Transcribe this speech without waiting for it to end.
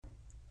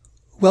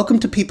Welcome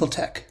to People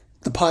Tech,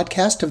 the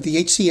podcast of the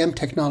HCM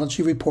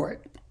Technology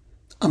Report.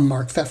 I'm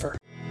Mark Pfeffer.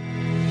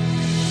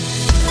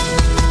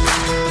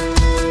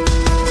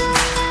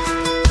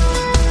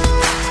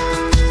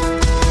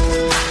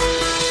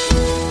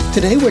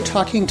 Today we're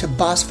talking to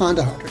Bas van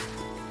der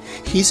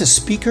Haterd. He's a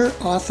speaker,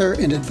 author,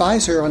 and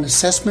advisor on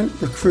assessment,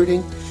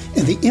 recruiting,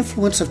 and the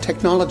influence of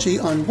technology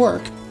on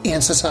work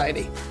and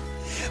society.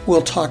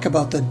 We'll talk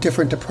about the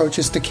different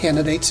approaches to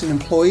candidates and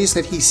employees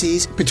that he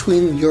sees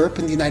between Europe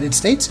and the United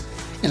States,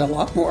 and a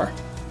lot more,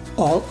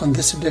 all on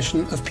this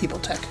edition of People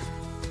Tech.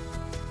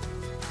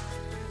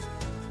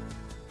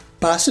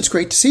 Bas, it's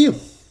great to see you.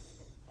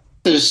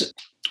 There's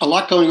a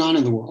lot going on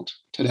in the world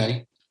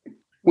today.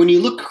 When you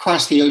look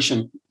across the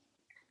ocean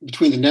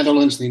between the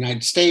Netherlands and the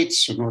United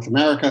States or North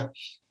America,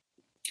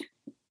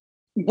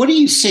 what do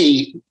you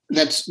see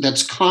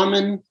that's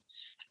common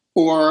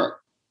or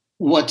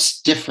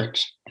what's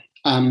different,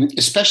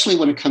 especially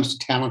when it comes to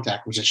talent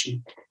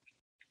acquisition?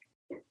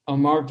 Oh,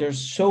 Mark, there's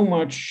so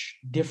much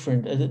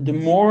different. The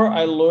more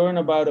I learn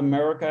about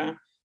America,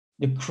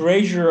 the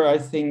crazier I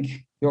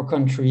think your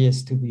country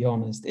is, to be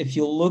honest. If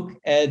you look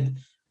at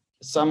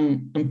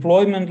some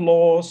employment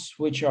laws,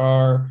 which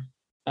are,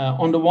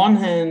 on the one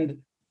hand,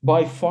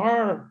 by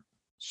far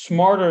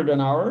smarter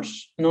than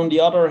ours, and on the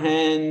other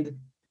hand,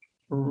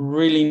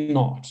 really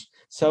not.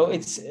 So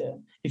it's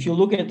if you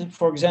look at,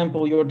 for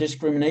example, your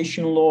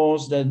discrimination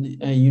laws, that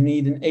you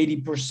need an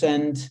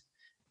 80%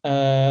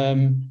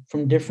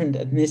 from different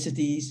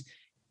ethnicities.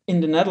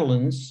 In the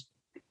Netherlands,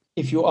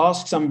 if you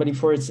ask somebody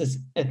for its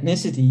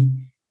ethnicity,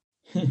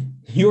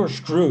 you're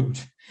screwed.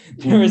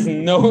 There is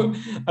no,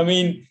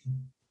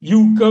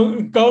 you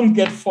can't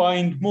get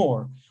fined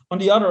more. On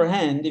the other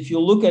hand, if you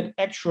look at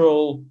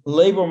actual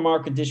labor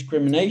market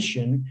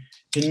discrimination,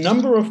 the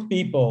number of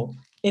people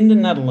in the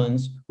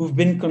Netherlands who've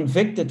been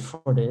convicted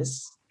for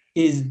this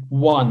is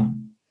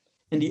 1.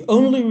 And the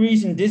only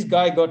reason this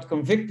guy got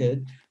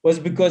convicted was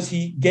because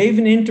he gave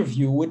an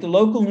interview with the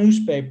local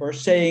newspaper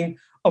saying,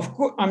 of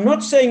course, I'm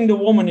not saying the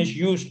woman is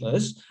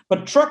useless,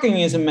 but trucking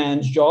is a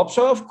man's job.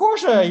 So of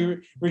course I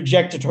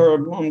rejected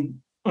her on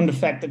the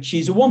fact that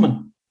she's a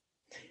woman.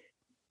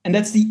 And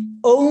that's the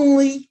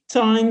only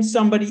time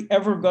somebody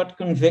ever got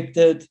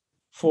convicted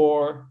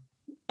for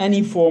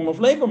any form of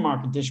labor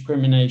market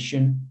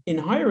discrimination in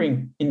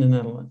hiring in the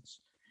Netherlands.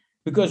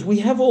 Because we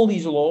have all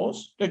these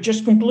laws, they're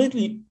just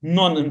completely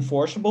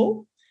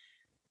non-enforceable.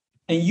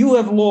 And you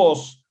have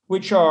laws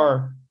which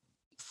are,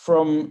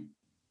 from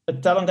a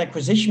talent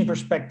acquisition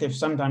perspective,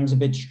 sometimes a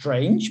bit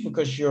strange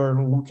because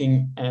you're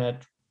looking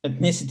at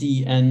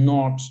ethnicity and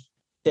not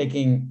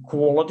taking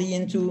quality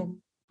into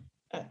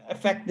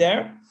effect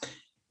there,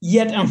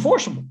 yet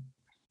enforceable.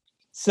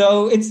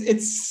 So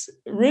it's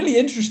really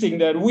interesting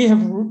that we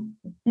have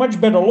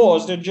much better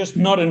laws, they're just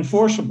not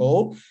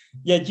enforceable,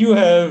 yet you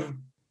have,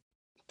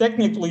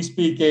 technically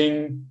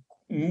speaking,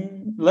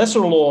 lesser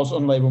laws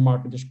on labor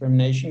market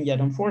discrimination, yet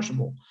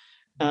enforceable.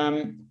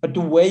 But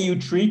the way you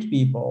treat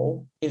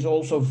people is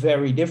also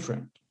very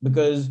different,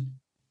 because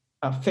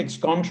a fixed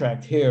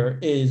contract here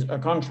is a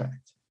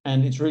contract,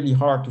 and it's really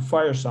hard to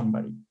fire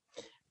somebody.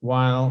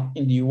 While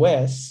in the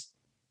US,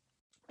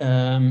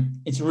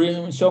 it's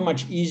really so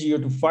much easier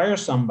to fire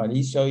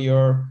somebody, so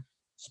you're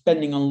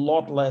spending a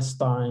lot less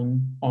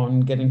time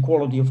on getting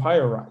quality of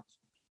hire right.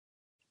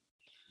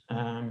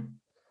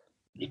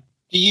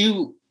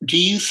 Do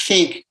you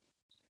think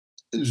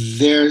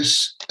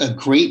there's a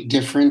great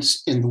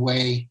difference in the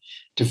way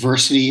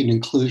diversity and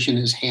inclusion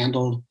is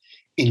handled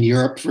in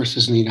Europe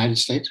versus in the United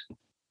States?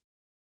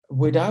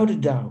 Without a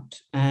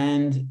doubt.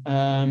 And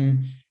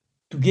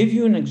to give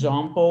you an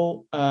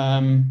example,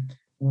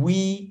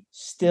 we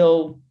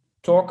still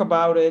talk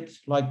about it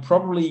like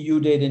probably you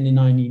did in the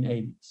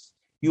 1980s.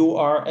 You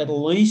are at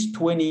least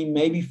 20,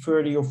 maybe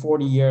 30 or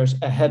 40 years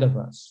ahead of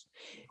us.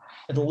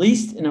 At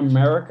least in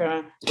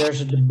America,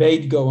 there's a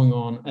debate going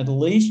on. At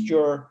least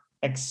you're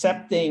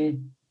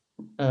accepting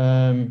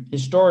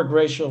historic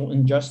racial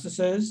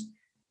injustices,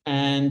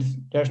 and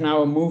there's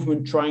now a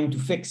movement trying to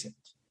fix it.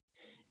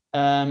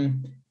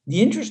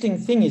 The interesting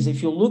thing is,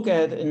 if you look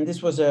at, and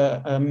this was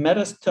a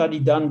meta-study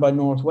done by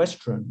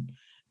Northwestern,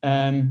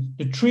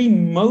 the 3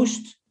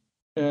 most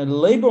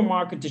labor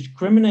market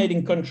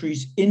discriminating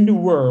countries in the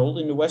world,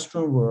 in the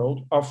Western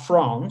world, are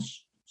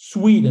France,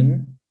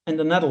 Sweden, and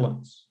the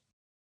Netherlands.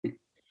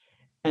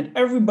 And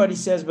everybody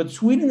says, but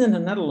Sweden and the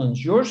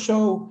Netherlands, you're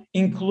so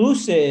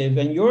inclusive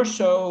and you're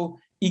so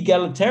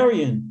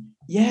egalitarian.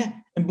 Yeah,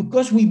 and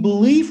because we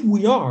believe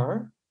we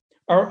are,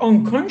 our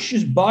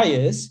unconscious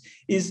bias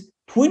is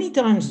 20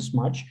 times as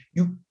much.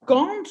 You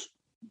can't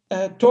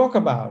talk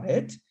about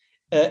it.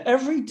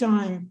 Every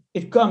time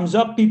it comes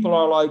up, people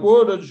are like,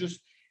 oh, that's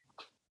just,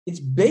 it's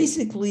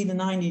basically the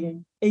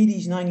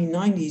 1980s,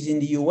 1990s in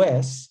the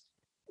US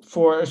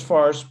for as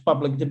far as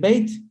public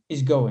debate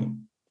is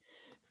going.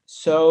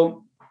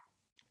 So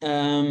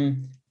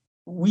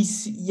we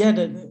see,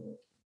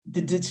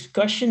 the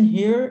discussion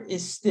here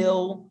is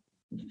still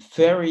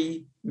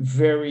very,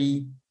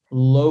 very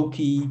low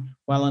key,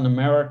 while in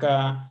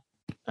America,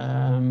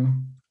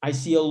 I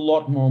see a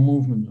lot more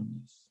movement on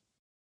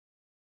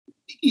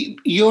this.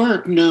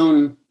 You're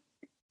known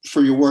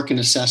for your work in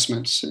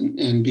assessments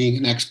and being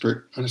an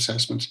expert on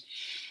assessments.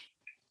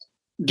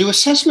 Do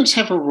assessments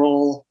have a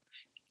role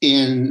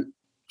in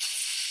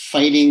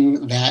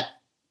fighting that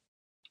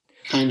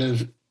kind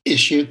of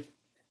issue?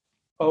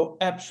 Oh,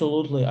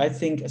 absolutely. I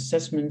think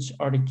assessments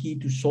are the key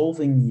to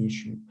solving the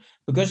issue,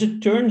 because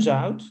it turns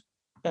out,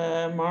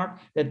 Mark,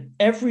 that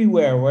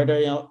everywhere where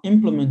they are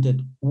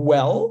implemented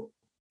well,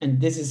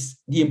 and this is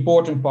the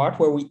important part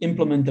where we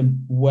implement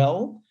them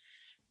well,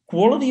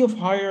 quality of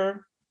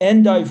hire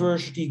and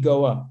diversity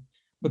go up.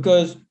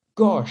 Because,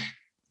 gosh,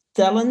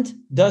 talent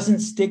doesn't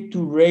stick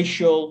to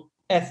racial,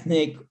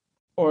 ethnic,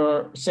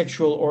 or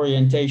sexual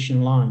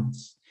orientation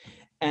lines.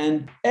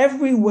 And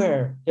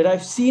everywhere that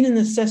I've seen an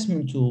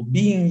assessment tool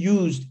being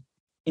used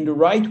in the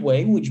right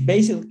way, which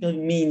basically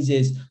means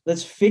is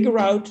let's figure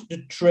out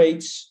the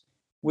traits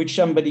which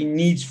somebody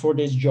needs for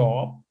this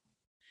job.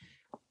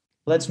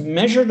 Let's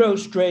measure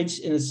those traits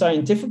in a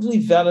scientifically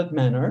valid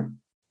manner.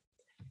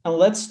 And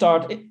let's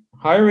start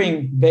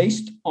hiring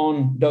based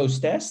on those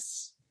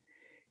tests.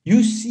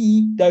 You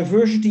see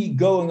diversity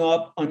going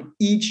up on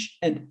each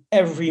and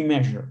every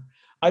measure.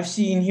 I've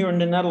seen here in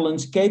the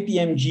Netherlands,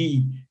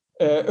 KPMG,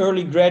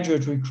 early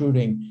graduate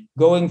recruiting,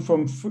 going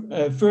from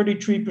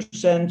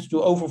 33%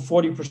 to over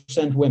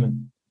 40%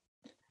 women.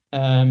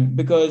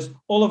 Because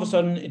all of a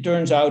sudden, it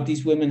turns out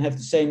these women have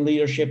the same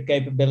leadership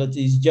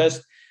capabilities,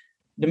 just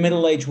the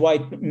middle-aged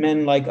white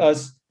men like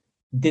us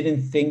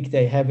didn't think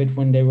they have it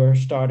when they were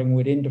starting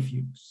with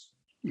interviews.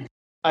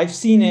 I've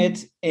seen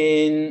it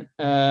in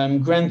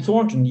Grant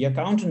Thornton, the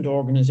accountant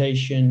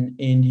organization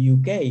in the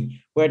UK,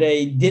 where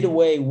they did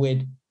away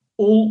with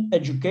all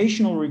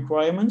educational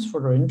requirements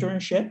for their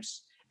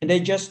internships, and they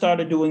just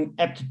started doing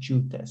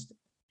aptitude testing.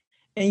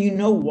 And you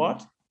know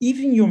what?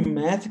 Even your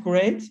math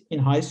grade in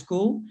high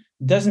school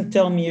doesn't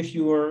tell me if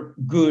you are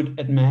good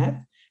at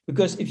math,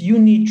 because if you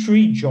need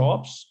 3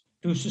 jobs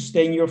to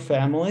sustain your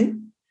family,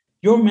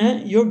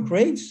 your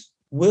grades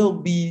will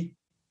be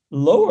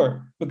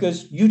lower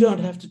because you don't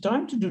have the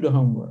time to do the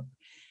homework.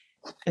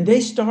 And they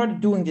started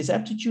doing this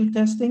aptitude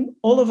testing.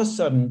 All of a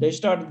sudden, they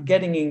started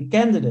getting in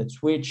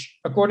candidates, which,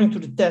 according to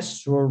the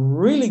tests, were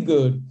really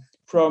good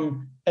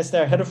from, as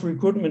their head of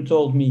recruitment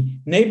told me,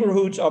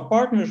 neighborhoods our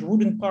partners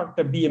wouldn't park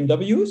their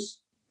BMWs.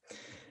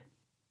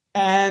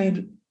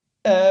 And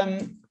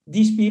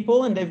these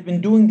people, and they've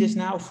been doing this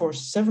now for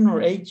 7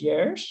 or 8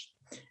 years.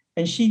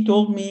 And she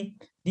told me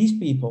these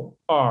people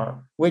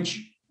are,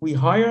 which we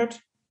hired,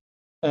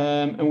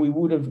 and we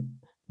would have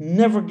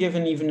never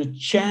given even a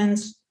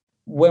chance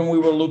when we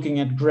were looking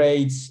at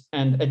grades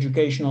and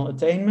educational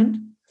attainment.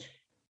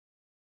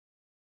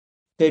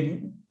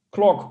 They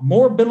clock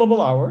more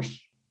billable hours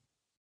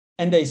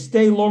and they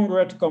stay longer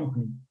at the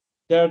company.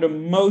 They're the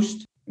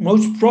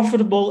most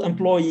profitable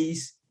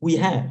employees we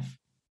have.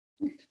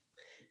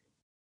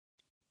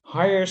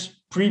 Hires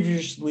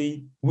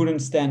previously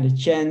wouldn't stand a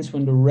chance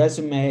when the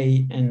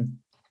resume and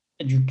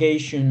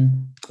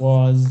education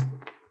was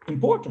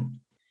important.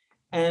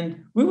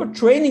 And we were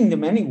training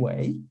them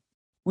anyway.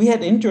 We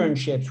had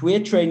internships, we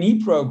had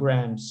trainee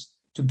programs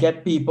to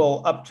get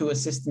people up to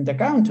assistant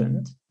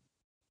accountant.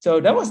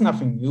 So that was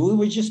nothing new. We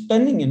were just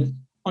spending it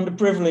on the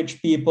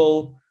privileged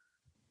people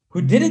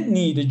who didn't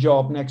need a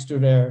job next to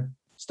their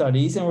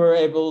studies and were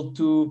able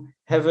to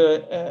have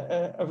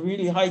a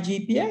really high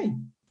GPA.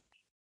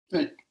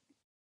 Right.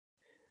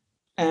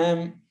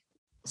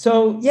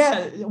 So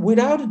yeah,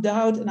 without a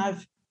doubt, and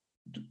I've,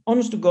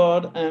 honest to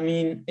God, I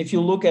mean, if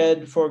you look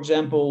at, for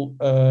example,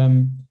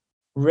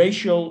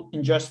 racial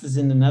injustice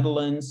in the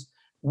Netherlands,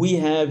 we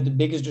have the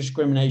biggest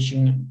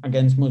discrimination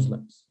against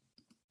Muslims.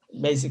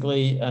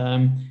 Basically,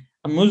 a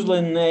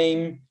Muslim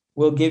name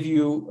will give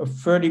you a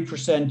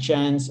 30%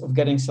 chance of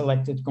getting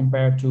selected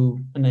compared to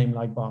a name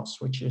like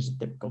Bas, which is a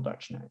typical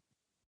Dutch name.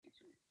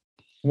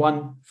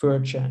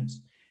 1/3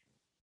 chance.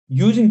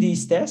 Using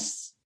these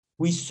tests,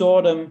 we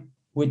saw them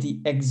with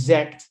the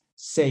exact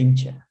same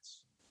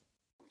chance.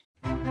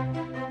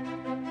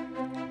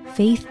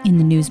 Faith in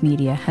the news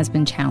media has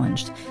been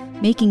challenged,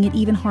 making it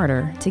even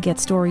harder to get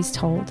stories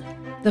told.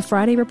 The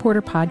Friday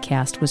Reporter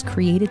podcast was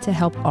created to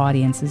help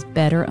audiences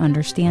better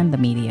understand the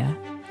media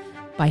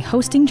by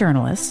hosting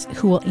journalists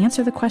who will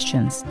answer the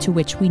questions to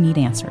which we need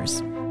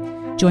answers.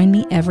 Join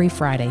me every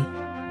Friday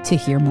to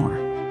hear more.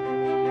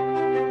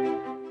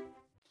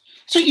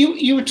 So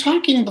you were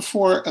talking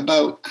before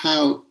about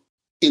how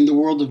in the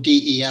world of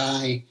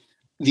DEI,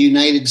 the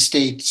United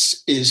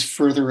States is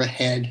further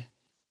ahead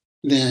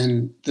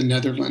than the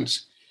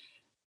Netherlands.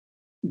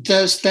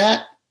 Does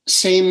that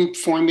same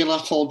formula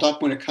hold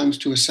up when it comes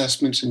to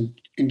assessments in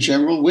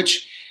general?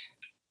 Which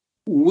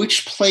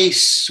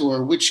place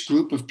or which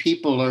group of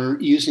people are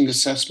using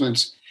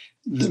assessments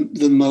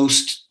the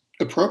most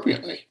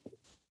appropriately?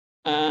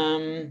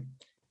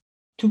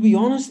 To be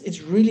honest,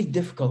 it's really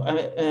difficult.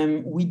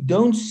 We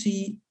don't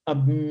see a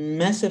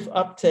massive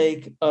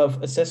uptake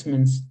of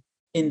assessments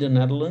in the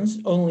Netherlands,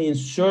 only in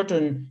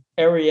certain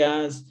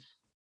areas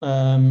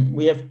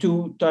we have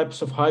two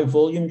types of high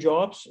volume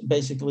jobs,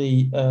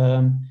 basically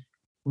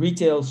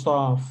retail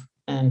staff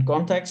and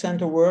contact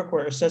center work,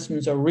 where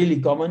assessments are really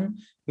common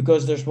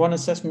because there's one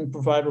assessment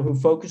provider who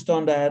focused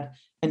on that,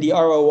 and the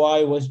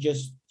ROI was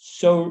just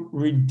so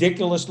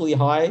ridiculously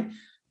high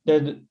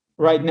that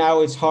right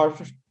now it's hard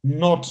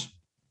not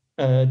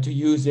to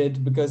use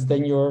it, because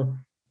then your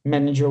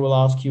manager will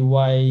ask you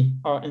why,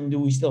 and do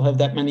we still have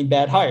that many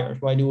bad hires?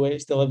 Why do we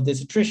still have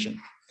this attrition?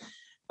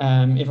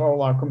 If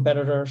all our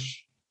competitors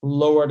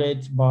lowered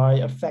it by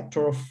a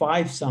factor of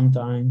 5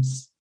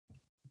 sometimes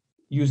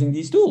using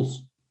these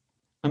tools.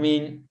 I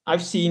mean,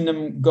 I've seen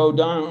them go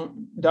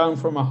down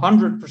from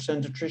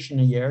 100% attrition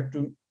a year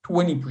to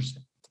 20%,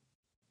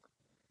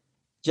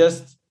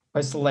 just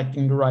by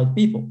selecting the right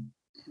people.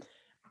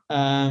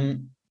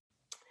 On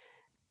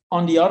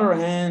the other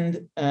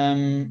hand,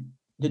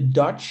 the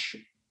Dutch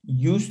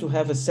used to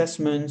have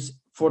assessments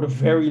for the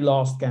very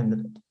last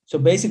candidate. So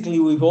basically,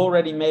 we've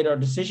already made our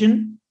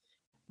decision,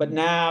 but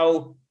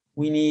now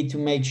we need to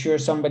make sure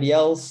somebody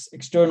else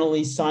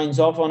externally signs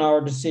off on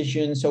our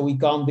decision, so we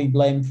can't be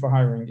blamed for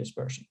hiring this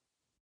person.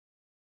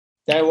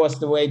 That was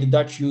the way the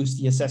Dutch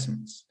used the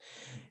assessments.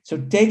 So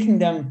taking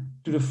them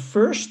to the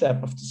first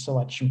step of the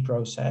selection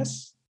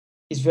process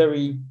is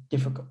very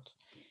difficult.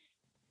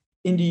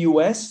 In the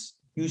US,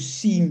 you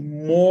see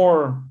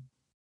more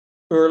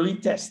early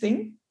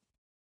testing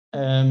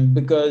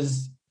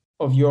because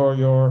of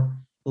your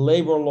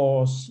labor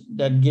laws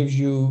that gives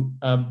you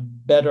a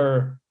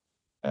better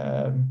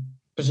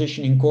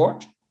position in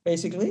court.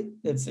 Basically,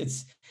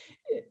 it's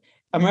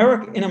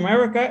America. In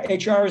America,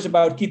 HR is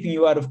about keeping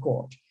you out of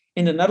court.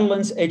 In the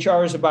Netherlands,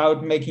 HR is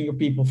about making your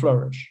people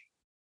flourish,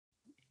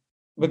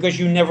 because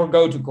you never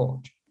go to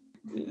court.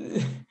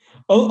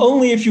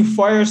 Only if you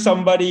fire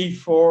somebody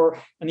for,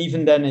 and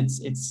even then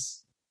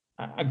it's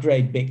a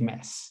great big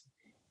mess.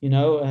 You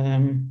know,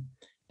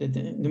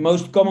 the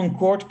most common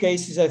court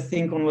cases, I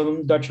think, on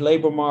the Dutch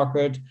labor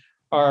market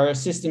are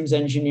systems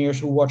engineers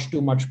who watch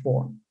too much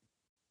porn.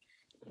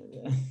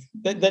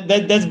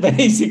 That's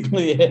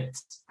basically it.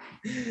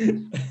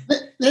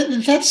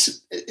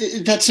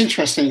 That's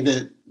interesting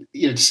that,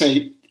 you know, to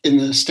say in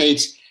the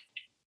States,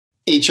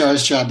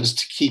 HR's job is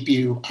to keep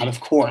you out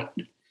of court.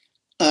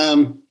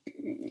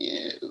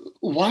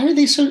 Why are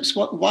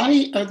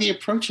the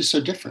approaches so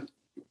different?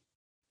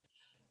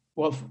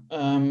 Well,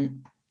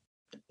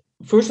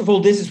 first of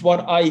all, this is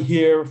what I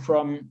hear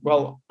from,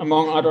 well,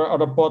 among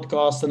other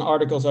podcasts and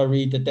articles I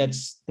read,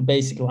 that's the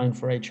basic line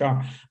for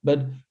HR.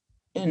 But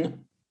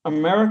in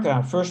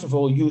America, first of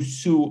all, you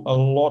sue a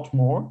lot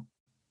more.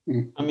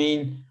 I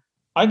mean,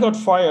 I got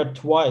fired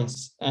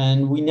twice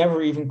and we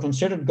never even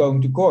considered going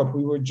to court.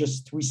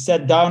 We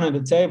sat down at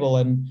a table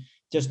and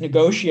just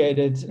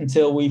negotiated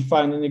until we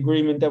found an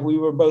agreement that we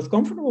were both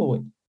comfortable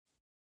with.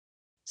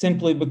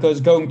 Simply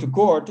because going to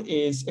court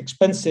is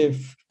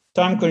expensive,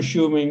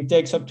 time-consuming,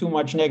 takes up too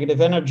much negative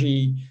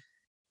energy.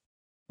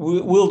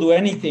 We'll do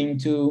anything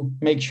to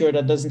make sure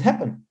that doesn't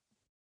happen.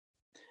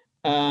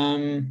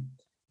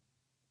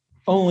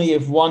 Only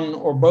if one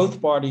or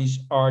both parties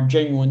are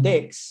genuine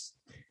dicks,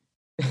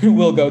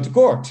 we'll go to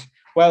court.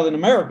 While in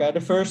America, the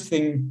first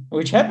thing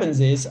which happens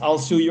is, I'll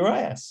sue your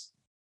ass.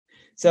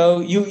 So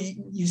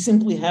you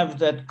simply have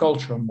that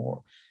culture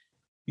more.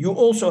 You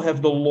also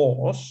have the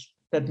laws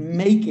that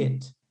make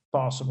it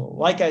possible.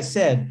 Like I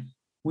said,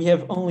 we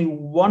have only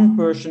one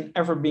person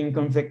ever being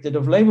convicted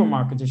of labor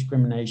market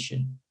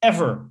discrimination,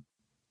 ever,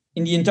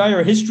 in the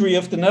entire history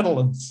of the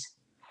Netherlands.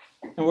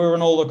 And we're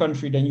an older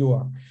country than you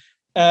are.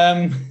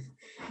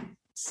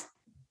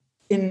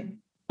 In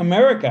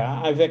America,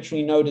 I've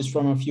actually noticed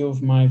from a few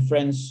of my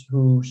friends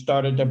who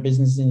started their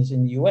businesses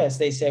in the US,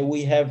 they say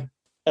we have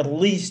at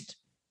least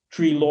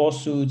 3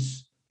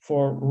 lawsuits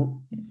for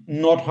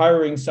not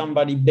hiring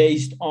somebody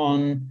based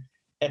on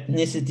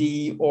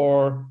ethnicity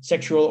or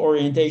sexual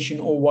orientation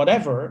or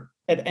whatever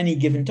at any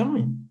given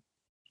time.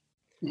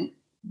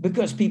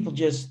 Because people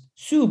just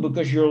sue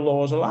because your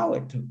laws allow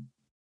it to.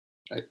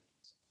 Right.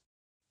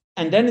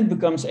 And then it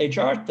becomes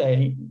HR's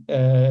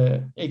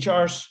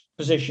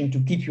position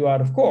to keep you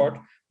out of court,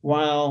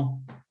 while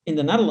in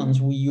the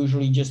Netherlands, we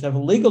usually just have a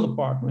legal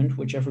department,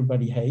 which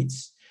everybody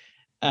hates,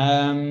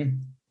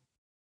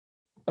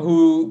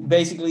 who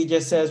basically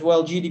just says,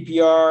 well,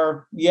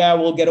 GDPR, yeah,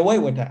 we'll get away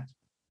with that.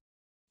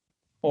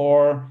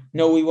 Or,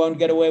 no, we won't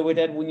get away with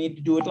that. We need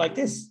to do it like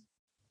this.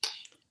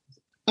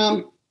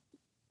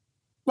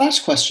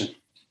 Last question.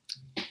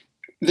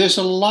 There's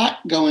a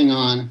lot going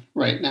on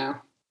right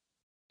now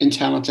in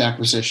talent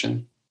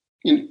acquisition,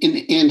 and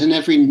in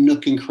every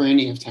nook and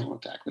cranny of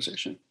talent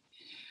acquisition.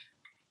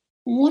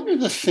 What are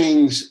the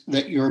things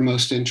that you're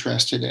most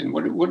interested in?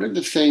 What are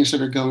the things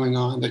that are going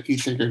on that you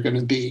think are going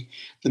to be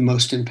the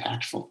most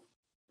impactful?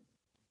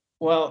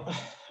 Well,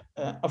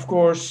 of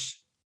course,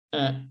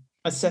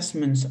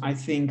 assessments, I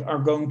think, are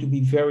going to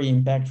be very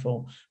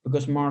impactful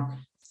because, Mark,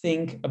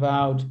 think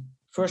about,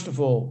 first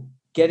of all,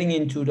 getting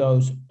into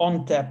those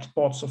untapped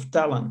pots of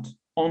talent,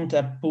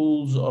 untapped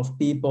pools of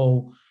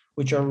people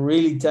which are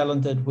really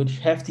talented, which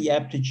have the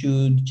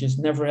aptitude, just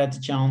never had the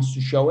chance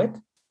to show it.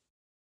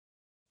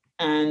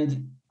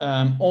 And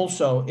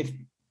also, if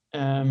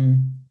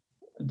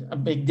a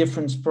big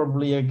difference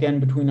probably again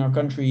between our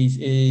countries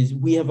is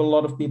we have a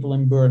lot of people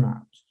in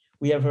burnout.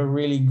 We have a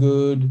really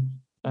good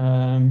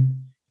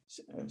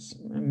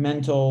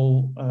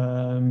mental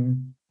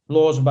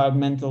laws about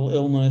mental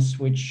illness,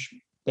 which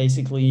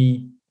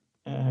basically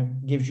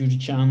gives you the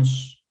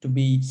chance to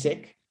be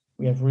sick.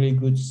 We have really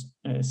good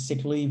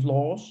sick leave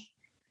laws.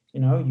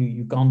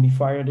 You can't be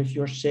fired if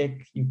you're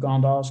sick. You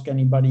can't ask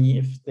anybody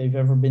if they've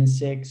ever been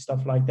sick,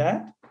 stuff like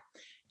that.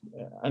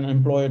 An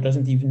employer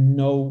doesn't even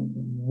know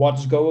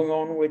what's going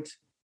on with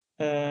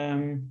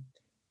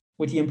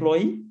the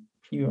employee.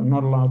 You are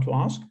not allowed to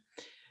ask.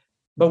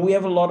 But we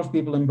have a lot of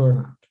people in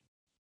burnout.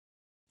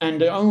 And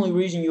the only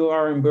reason you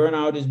are in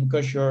burnout is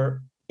because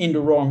you're in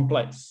the wrong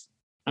place.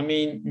 I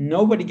mean,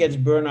 nobody gets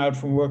burnout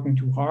from working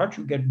too hard.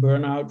 You get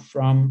burnout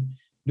from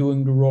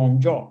doing the wrong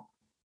job,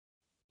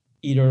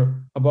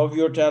 either above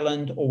your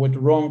talent or with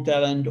the wrong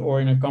talent or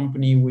in a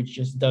company which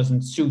just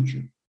doesn't suit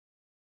you.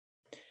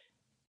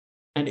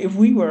 And if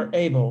we were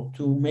able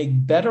to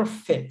make better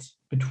fit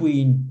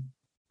between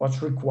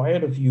what's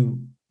required of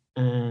you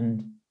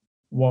and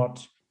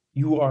what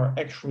you are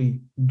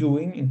actually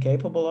doing and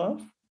capable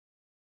of,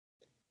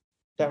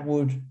 that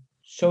would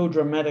so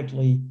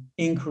dramatically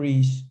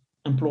increase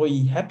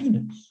employee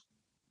happiness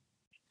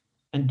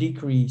and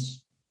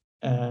decrease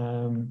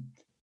burnout.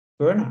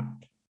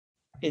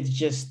 It's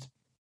just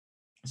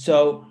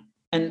so,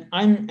 and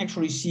I'm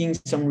actually seeing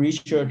some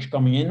research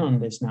coming in on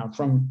this now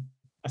from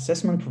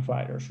assessment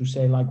providers who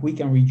say, like, we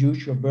can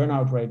reduce your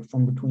burnout rate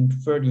from between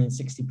 30 and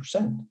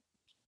 60%.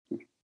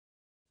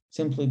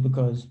 Simply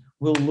because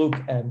we'll look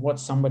at what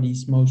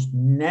somebody's most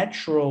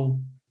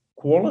natural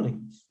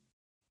qualities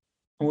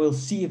and we'll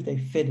see if they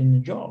fit in the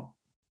job.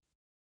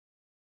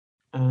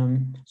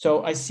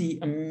 So I see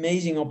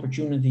amazing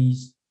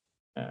opportunities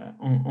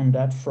on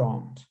that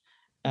front.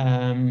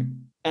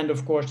 And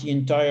of course, the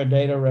entire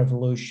data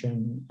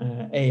revolution,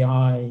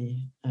 AI.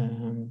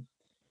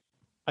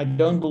 I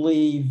don't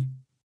believe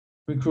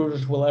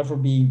recruiters will ever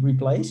be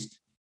replaced.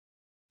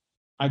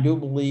 I do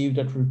believe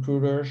that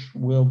recruiters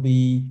will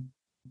be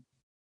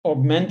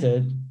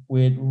augmented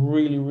with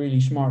really, really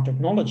smart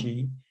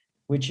technology,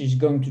 which is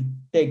going to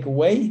take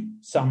away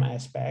some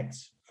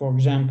aspects. For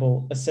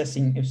example,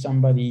 assessing if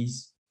somebody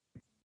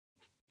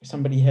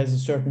has a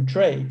certain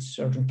trait,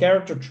 certain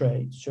character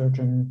trait,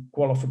 certain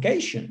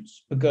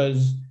qualifications,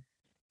 because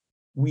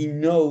we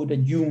know that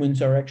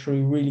humans are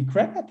actually really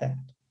crap at that.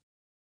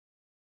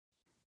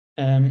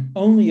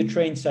 Only a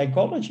trained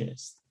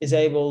psychologist is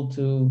able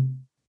to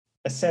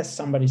assess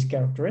somebody's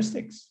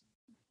characteristics.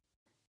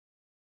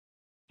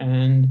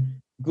 And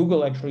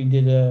Google actually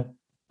did a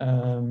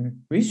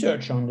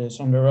research on this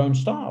on their own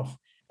staff,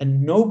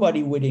 and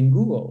nobody within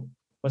Google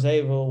was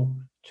able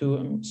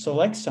to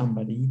select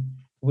somebody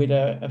with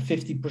a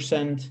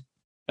 50%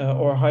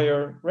 or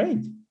higher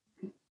rate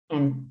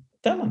on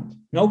talent.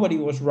 Nobody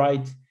was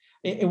right.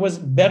 It was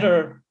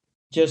better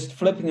just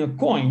flipping a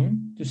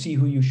coin to see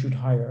who you should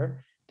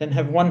hire than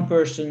have one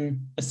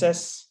person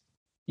assess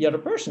the other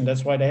person.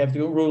 That's why they have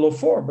the rule of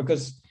 4,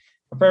 because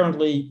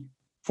apparently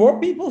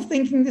 4 people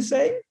thinking the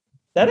same,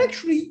 that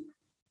actually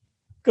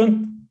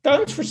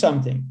counts for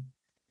something.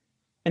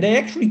 And they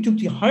actually took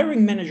the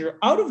hiring manager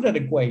out of that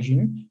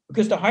equation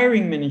because the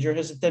hiring manager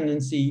has a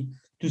tendency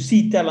to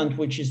see talent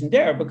which isn't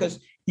there because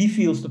he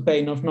feels the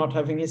pain of not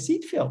having his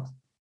seat filled.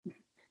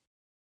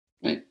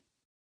 Right.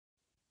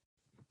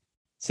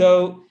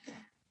 So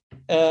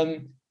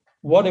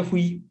what if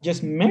we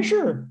just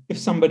measure if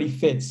somebody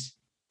fits?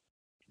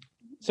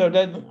 So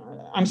that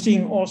I'm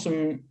seeing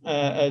awesome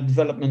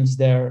developments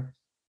there.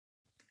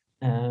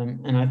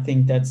 And I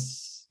think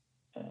that's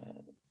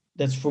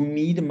for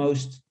me the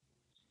most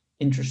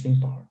interesting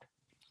part.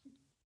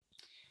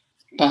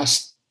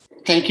 Bas,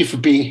 thank you for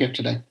being here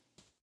today.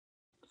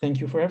 Thank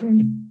you for having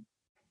me.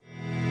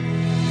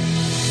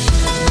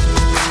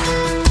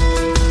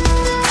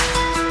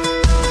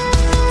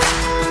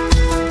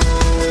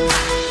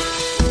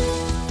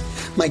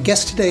 My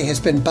guest today has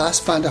been Bas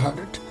van der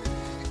Haterd,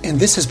 and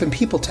this has been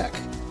People Tech,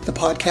 the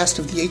podcast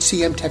of the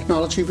HCM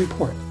Technology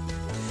Report.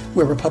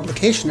 We're a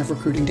publication of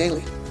Recruiting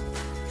Daily.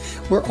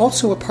 We're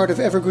also a part of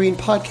Evergreen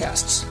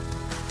Podcasts.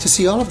 To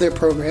see all of their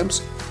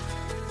programs,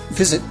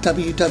 visit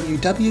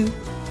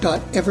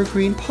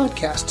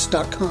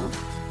www.evergreenpodcasts.com.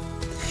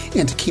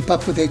 And to keep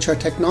up with HR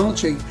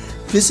technology,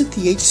 visit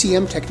the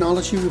HCM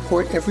Technology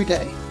Report every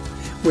day.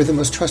 We're the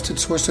most trusted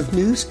source of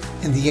news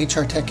in the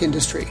HR tech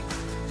industry.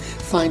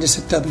 Find us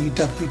at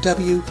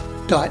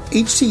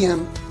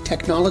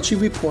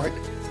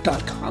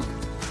www.hcmtechnologyreport.com.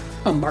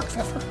 I'm Mark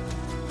Pfeffer.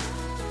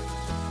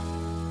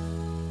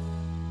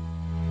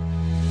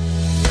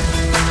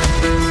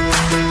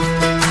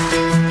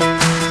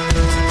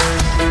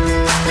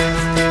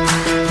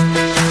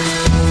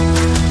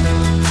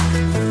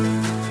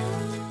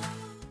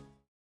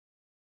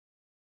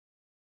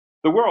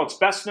 The world's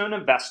best-known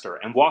investor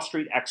and Wall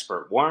Street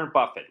expert Warren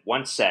Buffett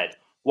once said,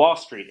 "Wall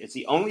Street is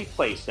the only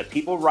place that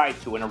people ride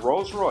to in a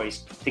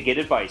Rolls-Royce to get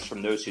advice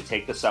from those who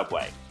take the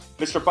subway."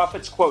 Mr.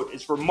 Buffett's quote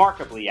is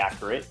remarkably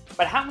accurate,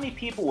 but how many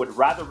people would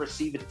rather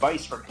receive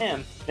advice from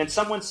him than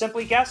someone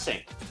simply guessing?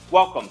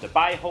 Welcome to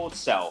Buy, Hold,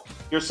 Sell,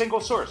 your single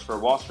source for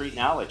Wall Street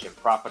knowledge and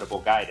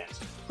profitable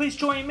guidance. Please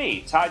join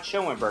me, Todd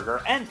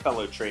Schoenberger, and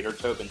fellow trader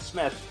Tobin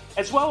Smith,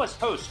 as well as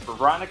host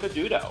Veronica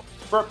Dudo,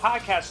 for a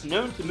podcast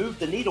known to move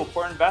the needle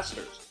for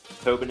investors.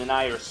 Tobin and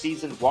I are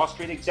seasoned Wall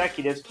Street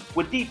executives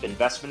with deep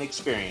investment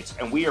experience,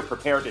 and we are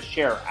prepared to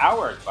share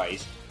our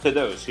advice to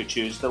those who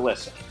choose to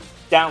listen.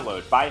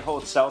 Download Buy,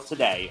 Hold, Sell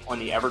today on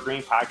the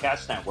Evergreen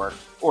Podcast Network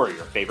or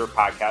your favorite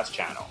podcast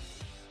channel.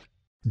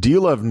 Do you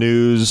love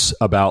news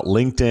about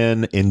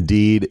LinkedIn,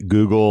 Indeed,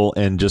 Google,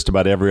 and just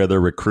about every other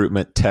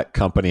recruitment tech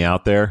company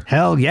out there?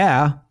 Hell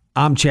yeah.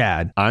 I'm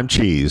Chad. I'm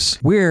Cheese.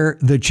 We're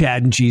the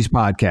Chad and Cheese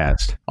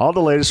Podcast. All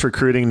the latest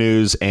recruiting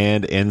news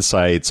and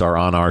insights are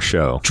on our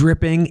show,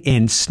 dripping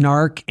in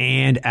snark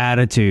and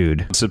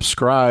attitude.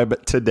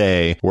 Subscribe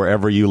today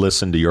wherever you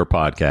listen to your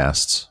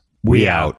podcasts. We out.